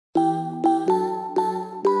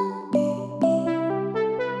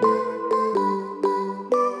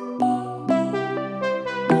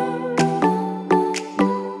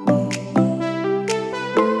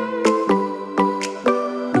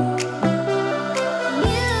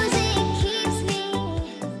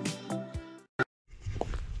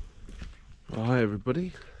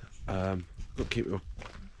everybody. Got to keep the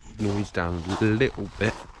noise down a little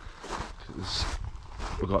bit because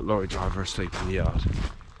we've got lorry driver asleep in the yard.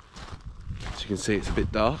 As you can see, it's a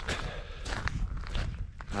bit dark.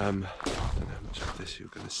 I don't know how much of this you're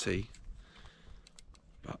going to see,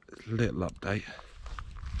 but it's a little update.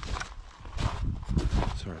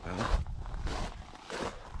 Sorry about that.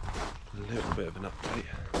 A little bit of an update.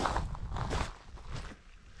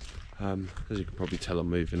 As you can probably tell, I'm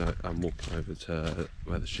walking over to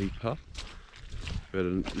where the sheep are. We had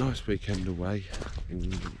a nice weekend away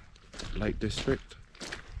in Lake District,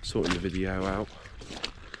 sorting the video out.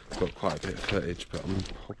 Got quite a bit of footage, but I'm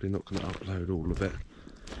probably not going to upload all of it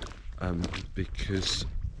because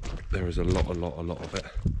there is a lot of it.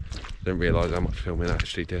 Didn't realise how much filming I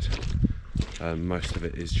actually did. Most of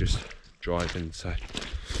it is just driving, so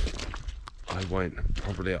I won't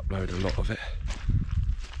probably upload a lot of it.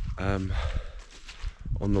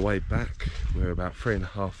 On the way back, we're about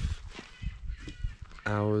 3.5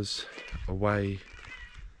 hours away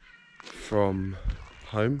from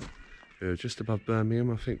home. We were just above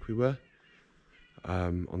Birmingham, I think we were,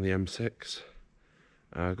 on the M6.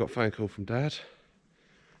 I got a phone call from Dad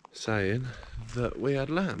saying that we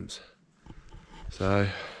had lambs. So,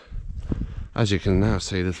 as you can now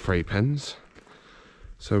see, there's 3 pens.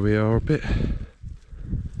 So we are a bit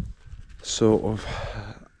sort of,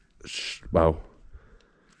 well,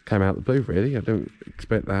 came out of the blue really. I didn't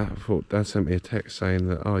expect that. I thought Dad sent me a text saying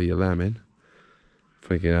that, oh, you're lambing.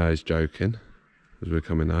 Thinking, oh, he's joking as we're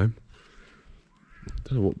coming home.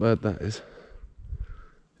 Don't know what bird that is.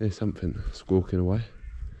 There's something squawking away.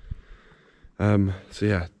 So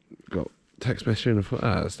yeah, got text message and I thought,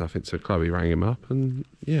 ah, that's nothing. So Chloe rang him up and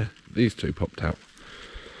yeah, these 2 popped out.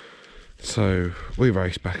 So we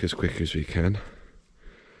race back as quick as we can.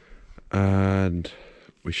 And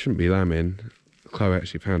we shouldn't be lambing. Chloe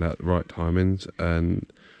actually found out the right timings,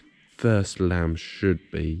 and first lamb should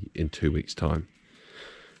be in 2 weeks' time.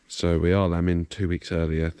 So we are lambing 2 weeks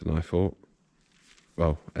earlier than I thought.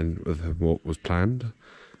 Well, and with what was planned,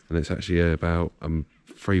 and it's actually about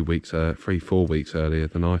 4 weeks earlier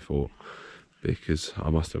than I thought, because I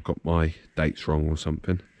must have got my dates wrong or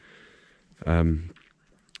something.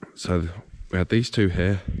 So we had these 2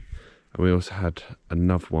 here, and we also had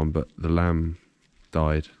another one, but the lamb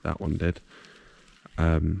died. That one did,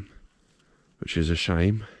 which is a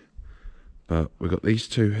shame. But we got these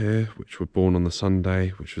 2 here, which were born on the Sunday,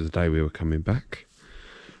 which was the day we were coming back.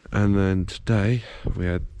 And then today we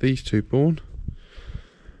had these 2 born,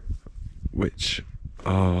 which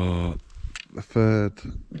are the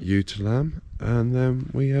 3rd ewe lamb. And then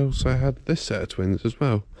we also had this set of twins as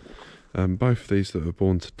well. Both of these that were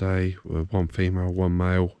born today were 1 female, 1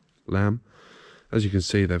 male lamb. As you can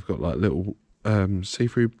see, they've got like little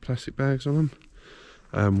see-through plastic bags on them.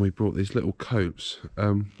 We brought these little coats.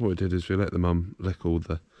 What we did is we let the mum lick all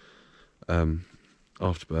the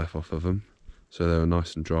afterbirth off of them, so they were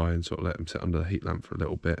nice and dry, and sort of let them sit under the heat lamp for a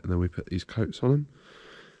little bit, and then we put these coats on them.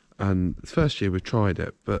 And the first year we tried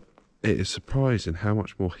it, but it is surprising how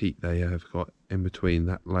much more heat they have got in between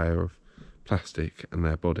that layer of plastic and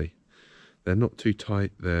their body. They're not too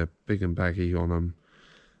tight, they're big and baggy on them,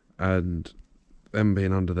 and them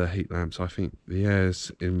being under their heat lamps, I think the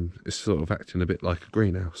air's is sort of acting a bit like a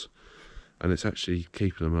greenhouse, and it's actually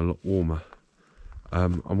keeping them a lot warmer.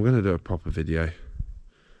 I'm going to do a proper video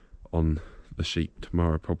on the sheep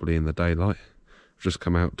tomorrow, probably in the daylight. I've just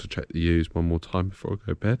come out to check the ewes one more time before I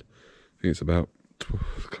go to bed. I think it's about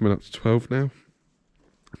coming up to 12 now,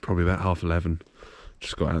 probably about 11:30.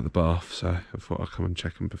 Just got out of the bath, so I thought I'd come and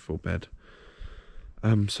check them before bed.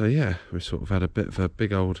 So yeah, we sort of had a bit of a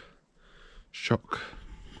big old shock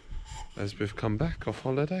as we've come back off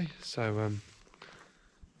holiday. So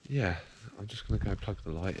yeah, I'm just going to go plug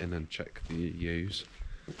the light in and check the ewes.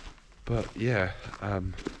 But yeah,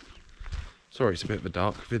 sorry it's a bit of a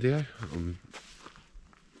dark video.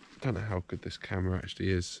 Don't know how good this camera actually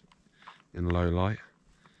is in low light.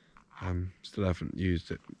 Still haven't used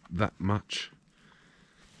it that much.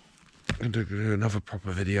 I'm going to do another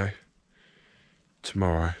proper video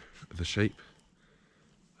tomorrow of the sheep.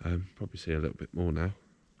 Probably see a little bit more now.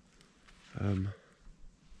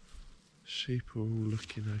 Sheep are all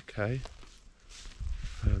looking okay.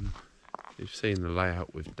 You've seen the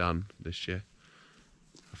layout we've done this year.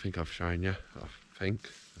 I think I've shown you, I think.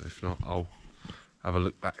 If not, I'll have a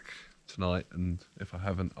look back tonight, and if I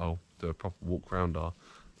haven't, I'll do a proper walk around our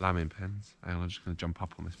lambing pens. Hang on, I'm just going to jump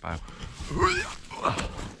up on this bough.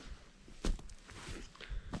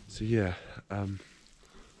 So yeah,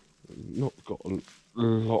 not got a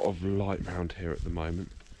lot of light round here at the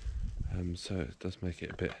moment, so it does make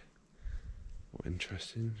it a bit more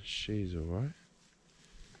interesting. She's alright.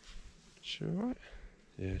 She alright?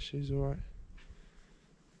 Yeah, she's alright.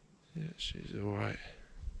 Yeah, she's alright.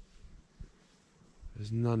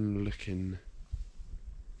 There's none looking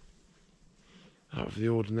out of the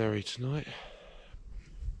ordinary tonight.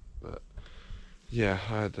 But yeah,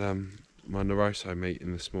 I had my Naroso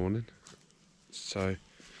meeting this morning. So,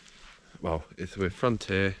 well, it's with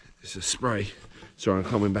Frontier. It's a spray. Sorry, I'm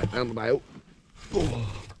coming back down the bale. Oh.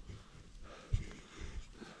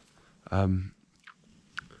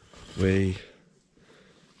 We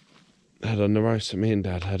had a Naroso, me and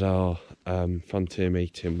Dad had our Frontier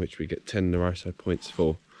meeting, which we get 10 Naroso points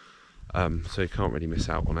for. So you can't really miss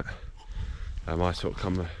out on it. I sort of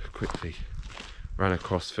come quickly, ran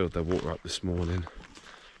across, filled their water up this morning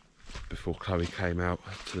before Chloe came out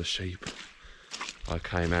to the sheep. I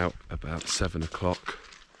came out about 7 o'clock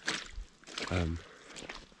and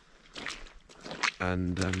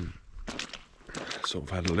sort of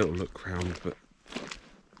had a little look round, but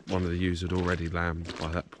one of the ewes had already lambed by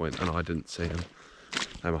that point and I didn't see them.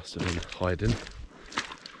 They must have been hiding.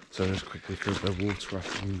 So I just quickly filled their water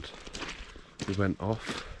up and we went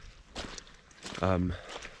off.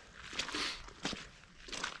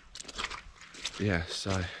 Yeah,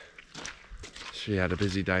 so she had a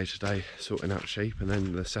busy day today sorting out sheep, and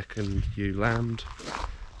then the second ewe lambed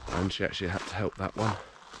and she actually had to help that one.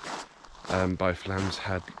 Both lambs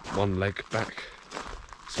had one leg back,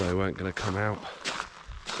 so they weren't going to come out,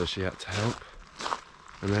 so she had to help,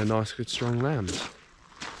 and they're nice good strong lambs.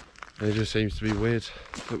 And it just seems to be weird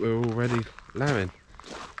that we're already lambing.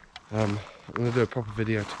 I'm going to do a proper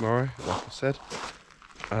video tomorrow, like I said.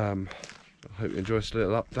 I hope you enjoy this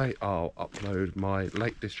little update. I'll upload my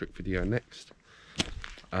Lake District video next,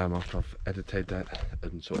 after I've edited that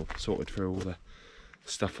and sort of sorted through all the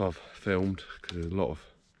stuff I've filmed, because there's a lot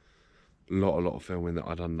of filming that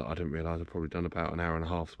I've done that I didn't realise I've probably done about an hour and a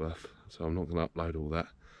half's worth, so I'm not going to upload all that.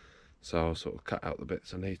 So I'll sort of cut out the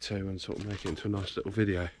bits I need to and sort of make it into a nice little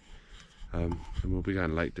video. And we'll be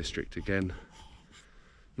going Lake District again,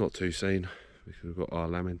 not too soon, because we've got our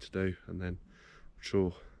lambing to do, and then I'm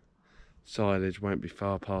sure silage won't be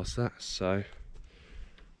far past that, so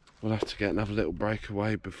we'll have to get another little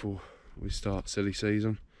breakaway before we start silly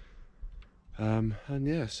season. And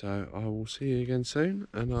yeah, so I will see you again soon,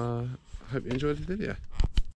 and I hope you enjoyed the video.